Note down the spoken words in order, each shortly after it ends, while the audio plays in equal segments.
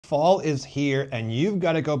fall is here and you've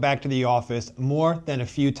got to go back to the office more than a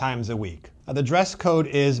few times a week. Now, the dress code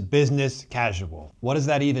is business casual. What does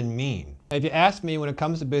that even mean? If you ask me, when it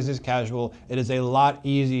comes to business casual, it is a lot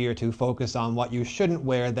easier to focus on what you shouldn't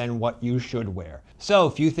wear than what you should wear. So,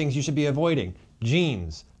 a few things you should be avoiding: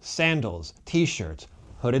 jeans, sandals, t-shirts,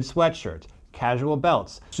 hooded sweatshirts, casual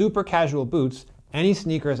belts, super casual boots, any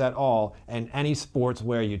sneakers at all, and any sports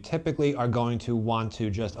wear. You typically are going to want to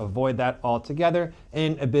just avoid that altogether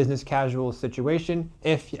in a business casual situation,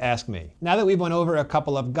 if you ask me. Now that we've went over a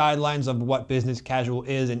couple of guidelines of what business casual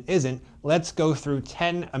is and isn't, let's go through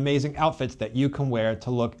 10 amazing outfits that you can wear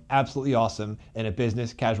to look absolutely awesome in a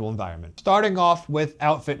business casual environment. Starting off with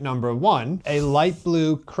outfit number 1, a light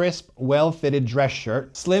blue, crisp, well-fitted dress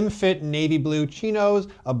shirt, slim fit navy blue chinos,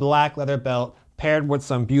 a black leather belt, paired with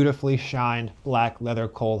some beautifully shined black leather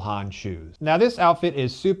Cole Haan shoes. Now this outfit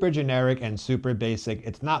is super generic and super basic.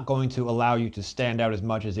 It's not going to allow you to stand out as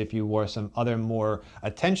much as if you wore some other more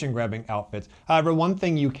attention-grabbing outfits. However, one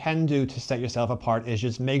thing you can do to set yourself apart is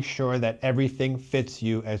just make sure that everything fits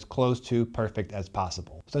you as close to perfect as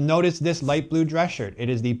possible. So notice this light blue dress shirt. It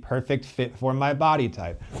is the perfect fit for my body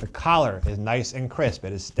type. The collar is nice and crisp.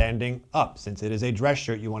 It is standing up. Since it is a dress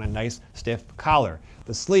shirt, you want a nice stiff collar.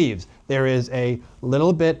 The sleeves, there is a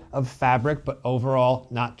little bit of fabric, but overall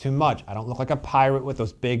not too much. I don't look like a pirate with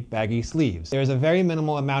those big baggy sleeves. There's a very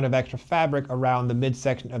minimal amount of extra fabric around the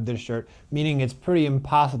midsection of this shirt, meaning it's pretty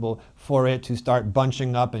impossible for it to start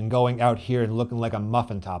bunching up and going out here and looking like a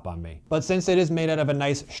muffin top on me. But since it is made out of a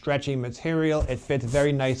nice stretchy material, it fits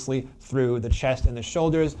very nicely through the chest and the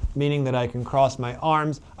shoulders, meaning that I can cross my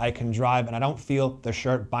arms, I can drive, and I don't feel the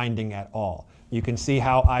shirt binding at all. You can see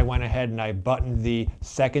how I went ahead and I buttoned the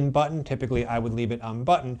second button. Typically, I would leave it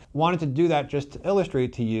unbuttoned. Wanted to do that just to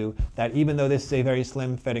illustrate to you that even though this is a very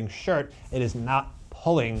slim fitting shirt, it is not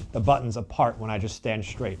pulling the buttons apart when I just stand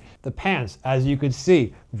straight. The pants, as you could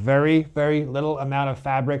see, very, very little amount of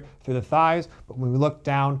fabric through the thighs, but when we look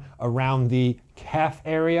down around the calf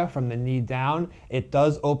area from the knee down, it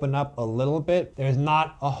does open up a little bit. There's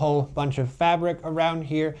not a whole bunch of fabric around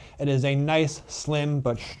here. It is a nice, slim,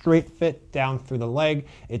 but straight fit down through the leg.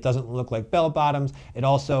 It doesn't look like bell bottoms. It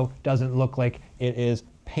also doesn't look like it is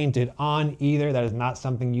painted on either. That is not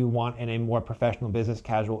something you want in a more professional business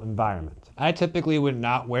casual environment. I typically would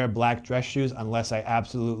not wear black dress shoes unless I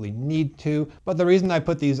absolutely need to, but the reason I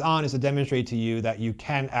put these on is to demonstrate to you that you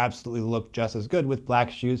can absolutely look just as good with black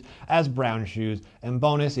shoes as brown shoes. And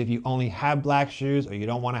bonus, if you only have black shoes or you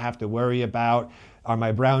don't want to have to worry about, are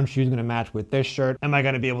my brown shoes going to match with this shirt? Am I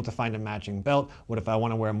going to be able to find a matching belt? What if I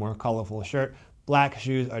want to wear a more colorful shirt? Black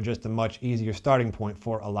shoes are just a much easier starting point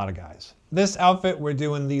for a lot of guys. This outfit, we're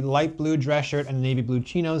doing the light blue dress shirt and navy blue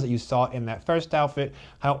chinos that you saw in that first outfit.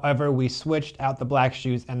 However, we switched out the black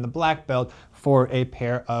shoes and the black belt for a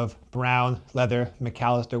pair of brown leather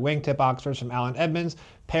McAllister wingtip Oxfords from Allen Edmonds,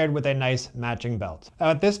 paired with a nice matching belt.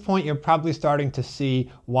 Now, at this point, you're probably starting to see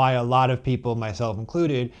why a lot of people, myself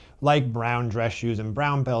included, like brown dress shoes and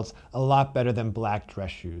brown belts a lot better than black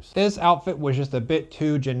dress shoes. This outfit was just a bit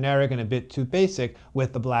too generic and a bit too basic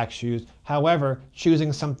with the black shoes. However,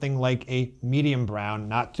 choosing something like a medium brown,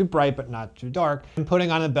 not too bright but not too dark, and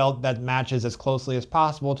putting on a belt that matches as closely as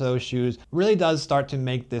possible to those shoes really does start to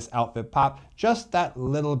make this outfit pop just that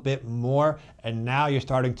little bit more. And now you're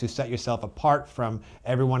starting to set yourself apart from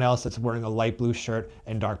everyone else that's wearing a light blue shirt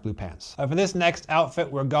and dark blue pants. For this next outfit,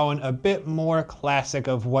 we're going a bit more classic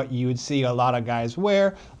of what you would see a lot of guys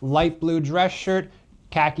wear. Light blue dress shirt,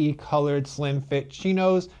 khaki colored slim fit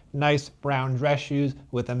chinos, nice brown dress shoes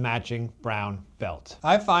with a matching brown belt.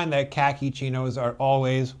 I find that khaki chinos are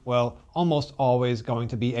always, well, almost always going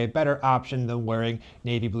to be a better option than wearing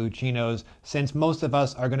navy blue chinos, since most of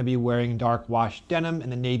us are going to be wearing dark wash denim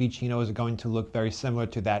and the navy chinos are going to look very similar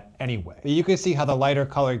to that anyway. But you can see how the lighter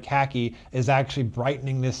colored khaki is actually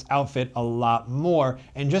brightening this outfit a lot more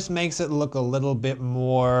and just makes it look a little bit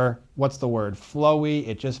more, what's the word, flowy.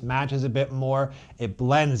 It just matches a bit more. It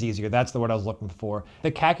blends easier. That's the word I was looking for.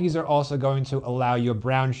 The khakis are also going to allow your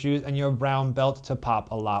brown shoes and your brown belt to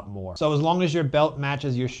pop a lot more. So as long as your belt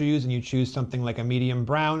matches your shoes and you choose something like a medium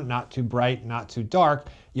brown, not too bright, not too dark,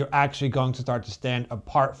 you're actually going to start to stand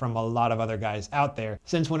apart from a lot of other guys out there.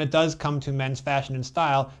 Since when it does come to men's fashion and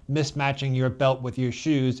style, mismatching your belt with your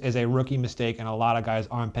shoes is a rookie mistake and a lot of guys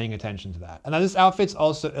aren't paying attention to that. And now this outfit's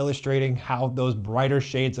also illustrating how those brighter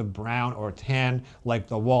shades of brown or tan, like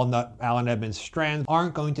the walnut Allen Edmonds strands,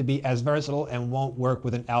 aren't going to be as versatile and won't work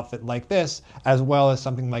with an outfit like this, as well as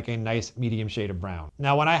something like a nice medium shade of brown.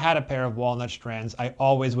 Now, when I had a pair of walnut strands, I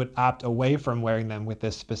always would opt away from wearing them with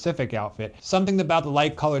this specific outfit. Something about the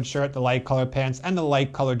light colored shirt, the light colored pants, and the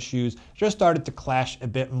light colored shoes just started to clash a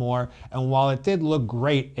bit more. And while it did look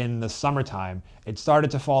great in the summertime, it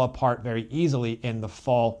started to fall apart very easily in the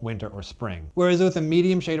fall, winter, or spring. Whereas with a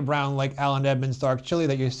medium shade of brown like Allen Edmonds Dark Chili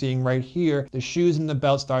that you're seeing right here, the shoes and the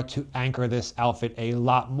belt start to anchor this outfit a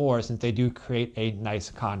lot more since they do create a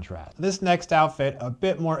nice contrast. This next outfit, a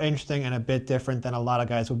bit more interesting and a bit different than a lot of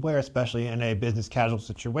guys would wear, especially in a business casual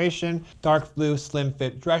situation. Dark blue slim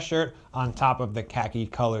fit dress shirt on top of the khaki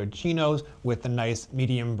colored chinos with the nice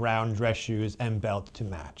medium brown dress shoes and belt to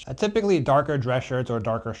match. Typically darker dress shirts or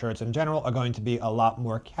darker shirts in general are going to be a lot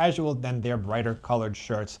more casual than their brighter colored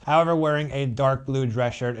shirts. However, wearing a dark blue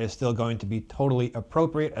dress shirt is still going to be totally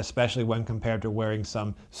appropriate, especially when compared to wearing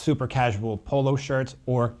some super casual polo shirts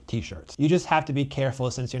or t-shirts. You just have to be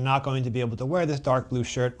careful since you're not going to be able to wear this dark blue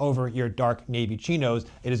shirt over your dark navy chinos.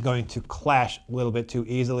 It is going to clash a little bit too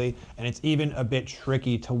easily, and it's even a bit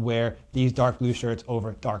tricky to wear these dark blue shirts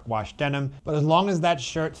over dark wash denim. But as long as that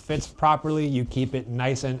shirt fits properly, you keep it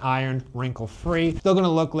nice and ironed, wrinkle free, still gonna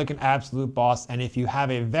look like an absolute boss. And if you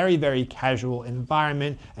have a very, very casual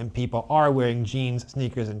environment and people are wearing jeans,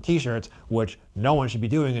 sneakers, and t-shirts, which no one should be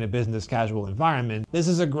doing in a business casual environment, this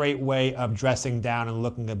is a great way of dressing down and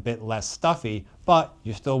looking a bit less stuffy, but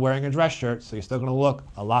you're still wearing a dress shirt, so you're still gonna look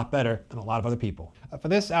a lot better than a lot of other people. For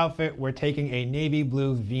this outfit, we're taking a navy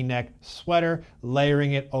blue V-neck sweater,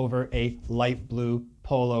 layering it over a light blue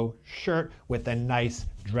polo shirt with a nice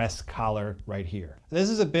dress collar right here. This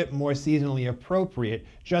is a bit more seasonally appropriate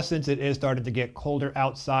just since it is starting to get colder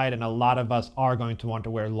outside and a lot of us are going to want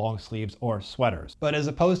to wear long sleeves or sweaters. But as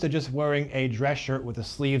opposed to just wearing a dress shirt with the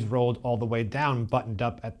sleeves rolled all the way down, buttoned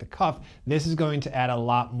up at the cuff, this is going to add a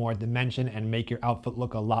lot more dimension and make your outfit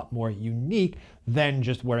look a lot more unique than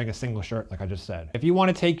just wearing a single shirt like I just said. If you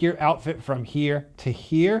want to take your outfit from here to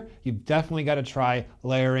here, you've definitely got to try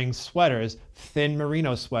layering sweaters, thin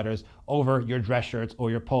merino sweaters, over your dress shirts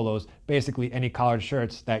or your polos, basically any collared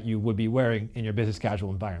shirts that you would be wearing in your business casual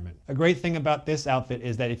environment. A great thing about this outfit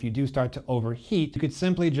is that if you do start to overheat, you could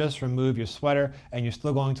simply just remove your sweater and you're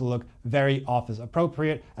still going to look very office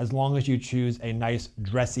appropriate as long as you choose a nice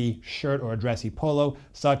dressy shirt or a dressy polo,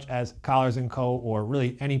 such as Collars & Co. or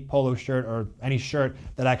really any polo shirt or any shirt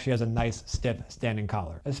that actually has a nice stiff standing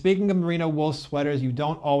collar. And speaking of merino wool sweaters, you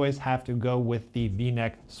don't always have to go with the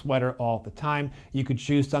V-neck sweater all the time. You could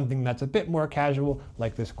choose something that's a bit more casual,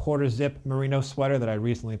 like this quarter zip merino sweater that I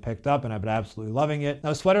recently picked up and I've been absolutely loving it. Now,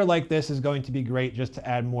 a sweater like this is going to be great just to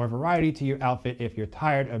add more variety to your outfit if you're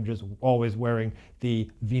tired of just always wearing the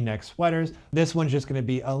V-neck sweaters. This one's just going to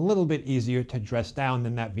be a little bit easier to dress down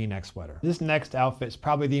than that V-neck sweater. This next outfit is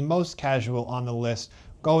probably the most casual on the list,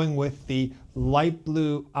 going with the light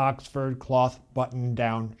blue Oxford cloth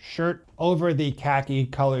button-down shirt over the khaki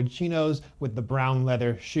colored chinos with the brown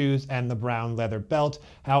leather shoes and the brown leather belt.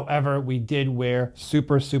 However, we did wear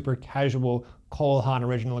super casual Cole Haan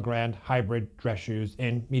Original Grand hybrid dress shoes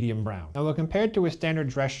in medium brown. Now, when compared to a standard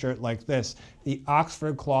dress shirt like this, the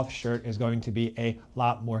Oxford cloth shirt is going to be a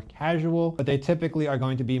lot more casual, but they typically are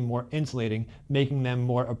going to be more insulating, making them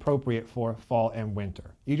more appropriate for fall and winter.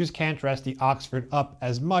 You just can't dress the Oxford up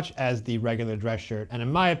as much as the regular dress shirt. And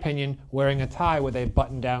in my opinion, wearing a tie with a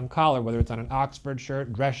button-down collar, whether it's on an Oxford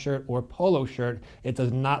shirt, dress shirt, or polo shirt, it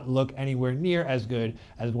does not look anywhere near as good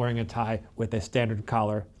as wearing a tie with a standard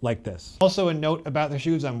collar like this. Also, a note about the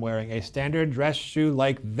shoes I'm wearing. A standard dress shoe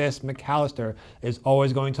like this McAllister is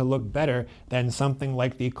always going to look better than something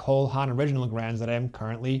like the Cole Haan Original Grands that I am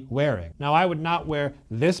currently wearing. Now, I would not wear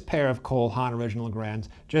this pair of Cole Haan Original Grands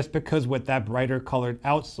just because with that brighter colored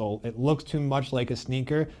outsole, it looks too much like a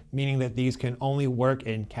sneaker, meaning that these can only work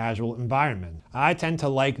in casual environments. I tend to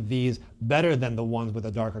like these better than the ones with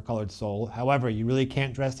a darker colored sole. However, you really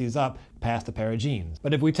can't dress these up past a pair of jeans.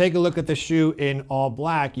 But if we take a look at the shoe in all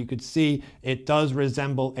black, you could see it does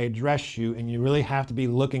resemble a dress shoe, and you really have to be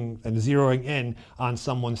looking and zeroing in on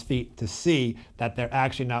someone's feet to see that they're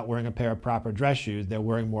actually not wearing a pair of proper dress shoes. They're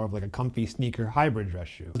wearing more of like a comfy sneaker hybrid dress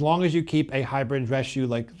shoe. As long as you keep a hybrid dress shoe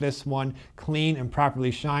like this one clean and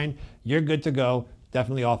properly shined, you're good to go.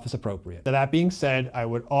 Definitely office appropriate. So that being said, I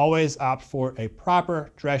would always opt for a proper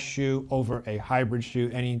dress shoe over a hybrid shoe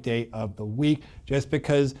any day of the week, just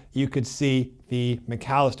because you could see the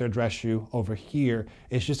McAllister dress shoe over here.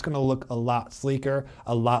 It's just gonna look a lot sleeker,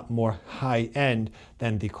 a lot more high-end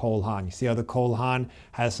than the Cole Haan. You see how the Cole Haan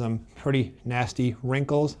has some pretty nasty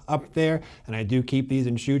wrinkles up there, and I do keep these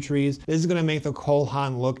in shoe trees. This is gonna make the Cole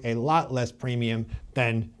Haan look a lot less premium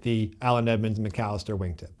than the Allen Edmonds McAllister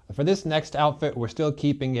wingtip. For this next outfit, we're still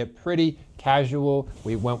keeping it pretty casual.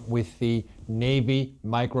 We went with the navy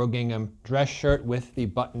micro gingham dress shirt with the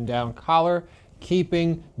button-down collar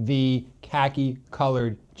keeping the khaki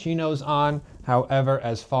colored chinos on. However,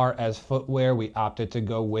 as far as footwear, we opted to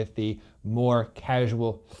go with the more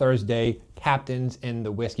casual Thursday Captains in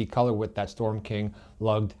the whiskey color with that Storm King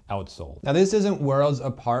lugged outsole. Now this isn't worlds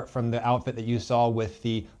apart from the outfit that you saw with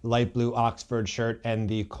the light blue Oxford shirt and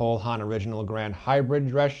the Cole Haan Original Grand Hybrid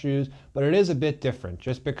dress shoes, but it is a bit different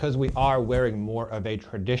just because we are wearing more of a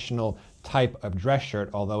traditional type of dress shirt,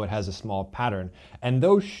 although it has a small pattern. And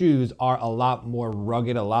those shoes are a lot more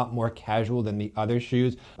rugged, a lot more casual than the other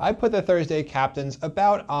shoes. I put the Thursday Captains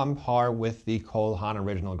about on par with the Cole Haan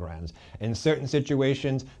Original Grands. In certain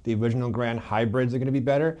situations, the Original Grand Hybrids are going to be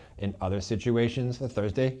better. In other situations, the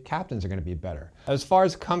Thursday Captains are going to be better. As far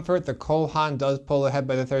as comfort, the Cole Haan does pull ahead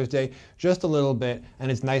by the Thursday just a little bit,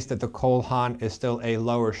 and it's nice that the Cole Haan is still a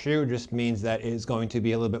lower shoe, just means that it is going to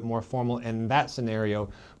be a little bit more formal in that scenario.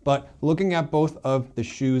 But looking at both of the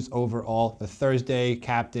shoes overall, the Thursday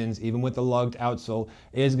Captains, even with the lugged outsole,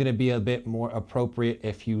 is going to be a bit more appropriate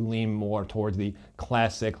if you lean more towards the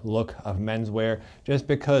classic look of menswear, just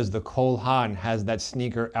because the Cole Haan has that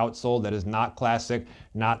sneaker outsole that is not classic,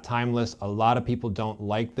 not timeless. A lot of people don't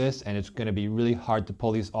like this, and it's going to be really hard to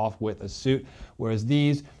pull these off with a suit, whereas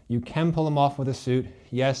these, you can pull them off with a suit.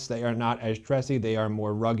 Yes, they are not as dressy, they are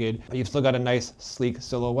more rugged, but you've still got a nice sleek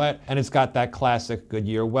silhouette, and it's got that classic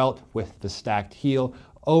Goodyear welt with the stacked heel.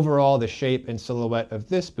 Overall, the shape and silhouette of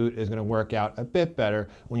this boot is going to work out a bit better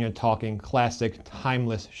when you're talking classic,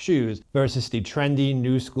 timeless shoes versus the trendy,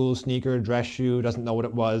 new school sneaker, dress shoe, doesn't know what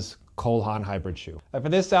it was, Cole Haan hybrid shoe. For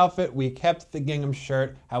this outfit, we kept the gingham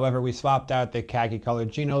shirt. However, we swapped out the khaki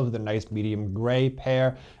colored chinos with a nice medium gray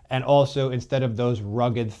pair. And also, instead of those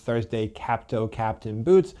rugged Thursday Capto Captain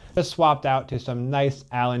boots, just swapped out to some nice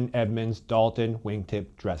Allen Edmonds Dalton wingtip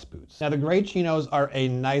dress boots. Now, the gray chinos are a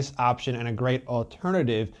nice option and a great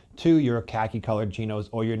alternative to your khaki colored chinos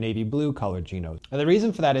or your navy blue colored chinos. Now, the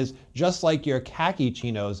reason for that is, just like your khaki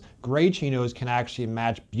chinos, gray chinos can actually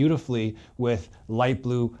match beautifully with light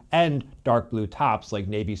blue and dark blue tops like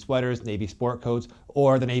navy sweaters, navy sport coats,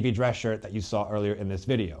 or the navy dress shirt that you saw earlier in this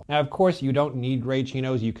video. Now, of course, you don't need gray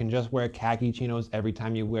chinos. You can just wear khaki chinos every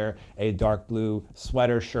time you wear a dark blue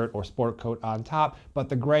sweater, shirt, or sport coat on top, but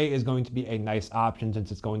the gray is going to be a nice option since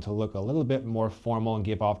it's going to look a little bit more formal and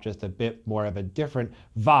give off just a bit more of a different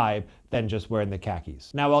vibe than just wearing the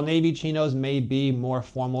khakis. Now, while navy chinos may be more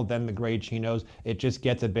formal than the gray chinos, it just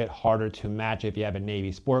gets a bit harder to match if you have a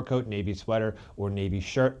navy sport coat, navy sweater, or navy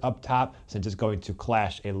shirt up top, since it's going to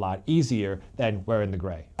clash a lot easier than wearing the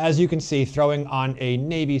gray. As you can see, throwing on a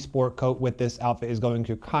navy sport coat with this outfit is going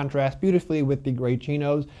to contrast beautifully with the gray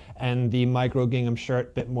chinos, and the micro gingham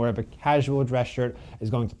shirt, bit more of a casual dress shirt, is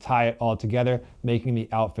going to tie it all together, making the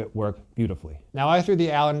outfit work beautifully. Now, I threw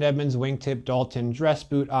the Allen Edmonds wingtip Dalton dress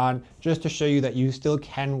boot on just to show you that you still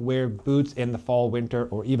can wear boots in the fall, winter,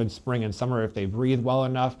 or even spring and summer if they breathe well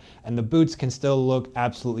enough, and the boots can still look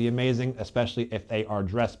absolutely amazing, especially if they are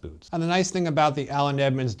dress boots. And the nice thing about the Allen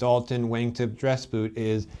Edmonds Dalton wingtip dress boot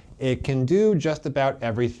is it can do just about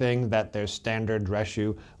everything that their standard dress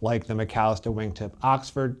shoe like the McAllister Wingtip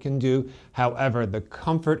Oxford can do. However, the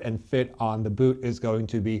comfort and fit on the boot is going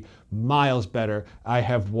to be miles better. I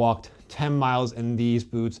have walked 10 miles in these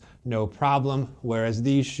boots, no problem. Whereas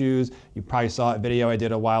these shoes, you probably saw a video I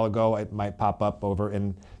did a while ago. It might pop up over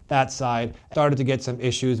in that side. Started to get some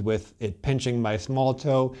issues with it pinching my small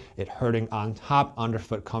toe, it hurting on top,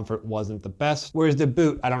 underfoot comfort wasn't the best. Whereas the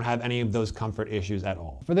boot, I don't have any of those comfort issues at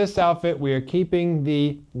all. For this outfit, we are keeping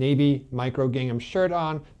the navy micro gingham shirt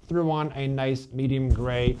on, threw on a nice medium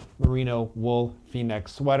gray merino wool V-neck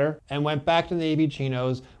sweater, and went back to navy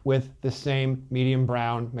chinos with the same medium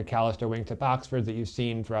brown McAllister Wingtip Oxfords that you've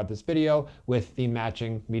seen throughout this video with the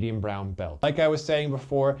matching medium brown belt. Like I was saying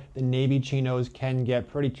before, the navy chinos can get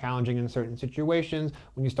pretty challenging in certain situations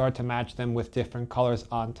when you start to match them with different colors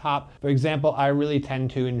on top. For example, I really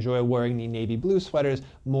tend to enjoy wearing the navy blue sweaters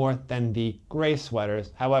more than the gray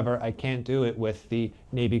sweaters. However, I can't do it with the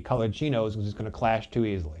navy colored chinos because it's going to clash too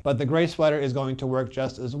easily. But the gray sweater is going to work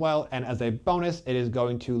just as well, and as a bonus, it is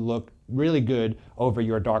going to look really good over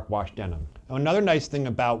your dark wash denim. Now, another nice thing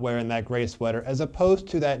about wearing that gray sweater as opposed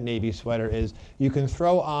to that navy sweater is you can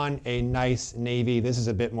throw on a nice navy, this is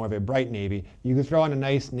a bit more of a bright navy, you can throw on a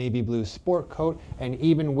nice navy blue sport coat, and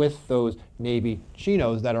even with those navy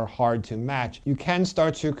chinos that are hard to match, you can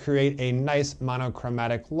start to create a nice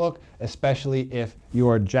monochromatic look, especially if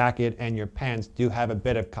your jacket and your pants do have a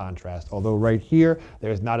bit of contrast. Although right here,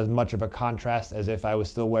 there's not as much of a contrast as if I was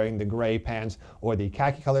still wearing the gray pants or the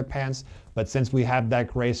khaki colored pants. business. But since we have that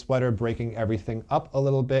gray sweater breaking everything up a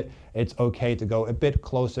little bit, it's okay to go a bit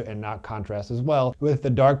closer and not contrast as well with the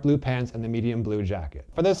dark blue pants and the medium blue jacket.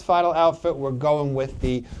 For this final outfit, we're going with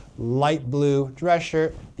the light blue dress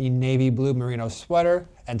shirt, the navy blue merino sweater,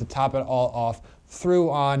 and to top it all off, threw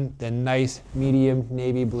on the nice medium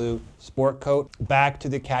navy blue sport coat, back to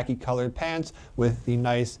the khaki colored pants with the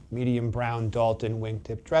nice medium brown Dalton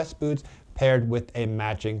wingtip dress boots, paired with a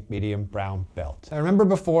matching medium brown belt. Now remember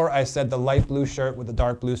before I said the light blue shirt with the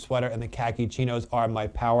dark blue sweater and the khaki chinos are my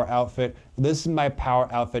power outfit? This is my power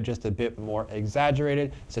outfit, just a bit more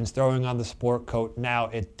exaggerated. Since throwing on the sport coat now,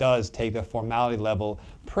 it does take the formality level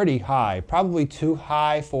pretty high, probably too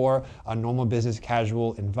high for a normal business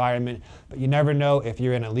casual environment, but you never know if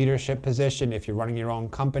you're in a leadership position, if you're running your own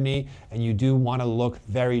company and you do want to look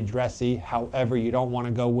very dressy. However, you don't want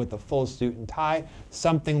to go with a full suit and tie.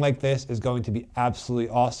 Something like this is going to be absolutely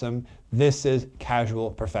awesome. This is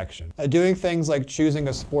casual perfection. Doing things like choosing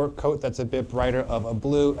a sport coat that's a bit brighter of a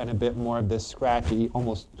blue and a bit more of this scratchy,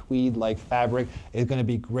 almost tweed-like fabric is going to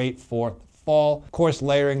be great for fall. Of course,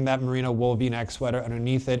 layering that merino wool V-neck sweater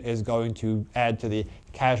underneath it is going to add to the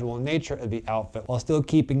casual nature of the outfit while still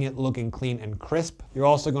keeping it looking clean and crisp. You're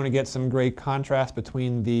also going to get some great contrast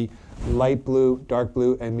between the light blue, dark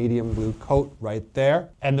blue, and medium blue coat right there.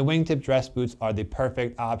 And the wingtip dress boots are the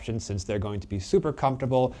perfect option since they're going to be super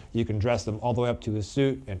comfortable. You can dress them all the way up to a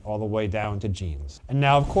suit and all the way down to jeans. And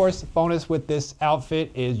now, of course, bonus with this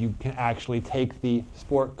outfit is you can actually take the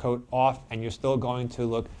sport coat off and you're still going to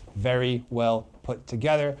look very well put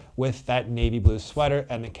together with that navy blue sweater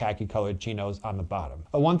and the khaki colored chinos on the bottom.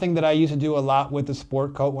 But one thing that I used to do a lot with the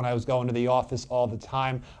sport coat when I was going to the office all the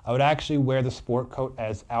time, I would actually wear the sport coat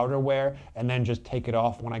as outerwear and then just take it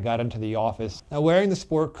off when I got into the office. Now, wearing the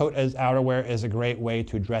sport coat as outerwear is a great way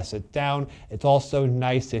to dress it down. It's also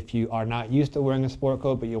nice if you are not used to wearing a sport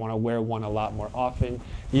coat but you want to wear one a lot more often.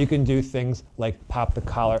 You can do things like pop the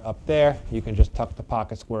collar up there. You can just tuck the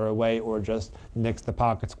pocket square away or just nix the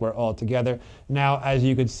pocket square altogether. Now, as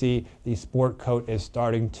you can see, the sport coat is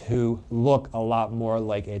starting to look a lot more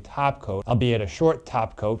like a top coat, albeit a short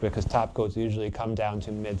top coat because top coats usually come down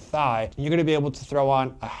to mid-thigh. You're going to be able to throw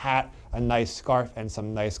on a hat, a nice scarf, and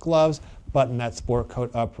some nice gloves, button that sport coat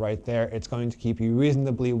up right there. It's going to keep you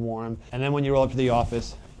reasonably warm. And then when you roll up to the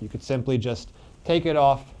office, you could simply just take it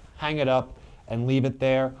off, hang it up, and leave it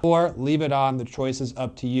there, or leave it on. The choice is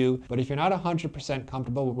up to you. But if you're not 100%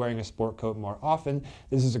 comfortable with wearing a sport coat more often,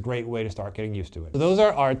 this is a great way to start getting used to it. So those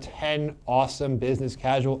are our 10 awesome business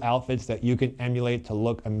casual outfits that you can emulate to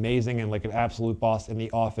look amazing and like an absolute boss in the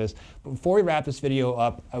office. But before we wrap this video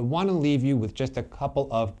up, I want to leave you with just a couple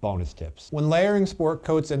of bonus tips. When layering sport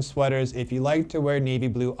coats and sweaters, if you like to wear navy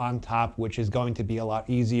blue on top, which is going to be a lot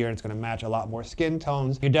easier, and it's going to match a lot more skin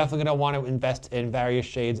tones, you're definitely going to want to invest in various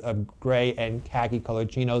shades of gray and khaki colored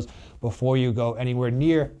chinos before you go anywhere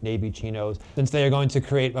near navy chinos, since they are going to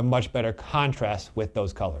create a much better contrast with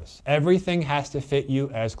those colors. Everything has to fit you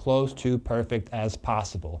as close to perfect as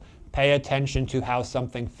possible. Pay attention to how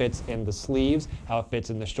something fits in the sleeves, how it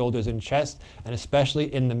fits in the shoulders and chest, and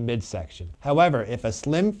especially in the midsection. However, if a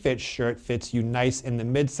slim fit shirt fits you nice in the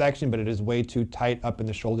midsection, but it is way too tight up in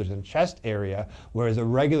the shoulders and chest area, whereas a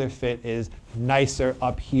regular fit is nicer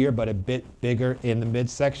up here, but a bit bigger in the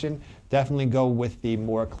midsection, definitely go with the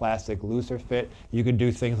more classic looser fit. You can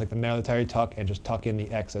do things like the military tuck and just tuck in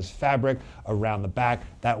the excess fabric around the back.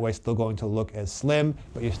 That way it's still going to look as slim,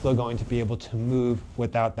 but you're still going to be able to move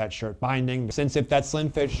without that shirt binding. Since if that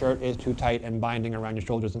slim fit shirt is too tight and binding around your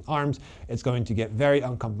shoulders and arms, it's going to get very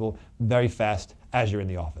uncomfortable very fast as you're in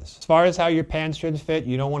the office. As far as how your pants should fit,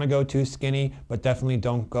 you don't want to go too skinny, but definitely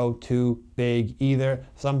don't go too big either.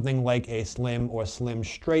 Something like a slim or slim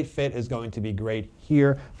straight fit is going to be great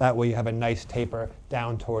here. That way you have a nice taper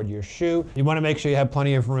down toward your shoe. You want to make sure you have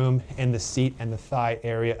plenty of room in the seat and the thigh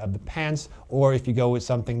area of the pants, or if you go with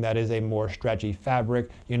something that is a more stretchy fabric,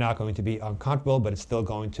 you're not going to be uncomfortable, but it's still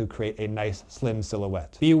going to create a nice slim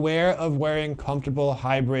silhouette. Beware of wearing comfortable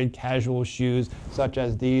hybrid casual shoes such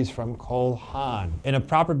as these from Cole Haan. In a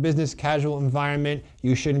proper business casual environment,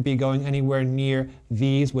 you shouldn't be going anywhere near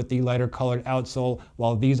these with the lighter colored outsole.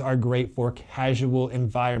 While these are great for casual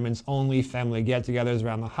environments only, family get-togethers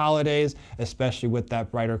around the holidays, especially with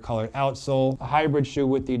that brighter colored outsole, a hybrid shoe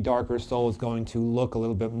with the darker sole is going to look a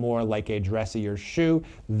little bit more like a dressier shoe.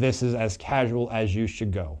 This is as casual as you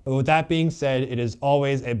should go. But with that being said, it is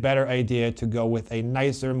always a better idea to go with a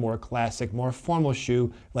nicer, more classic, more formal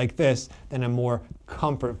shoe like this than a more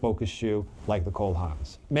comfort focused shoe like the Cole Haan.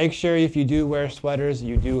 Make sure if you do wear sweaters,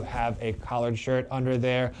 you do have a collared shirt under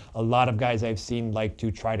there. A lot of guys I've seen like to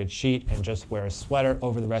try to cheat and just wear a sweater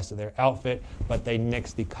over the rest of their outfit, but they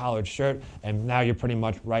nix the collared shirt, and now you're pretty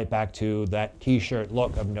much right back to that t-shirt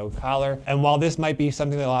look of no collar. And while this might be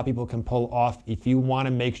something that a lot of people can pull off, if you want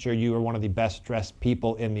to make sure you are one of the best dressed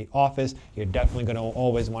people in the office, you're definitely going to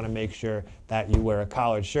always want to make sure that you wear a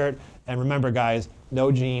collared shirt. And remember guys,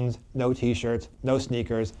 no jeans, no t-shirts, no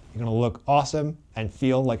sneakers. You're going to look awesome and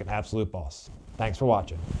feel like an absolute boss. Thanks for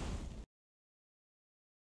watching.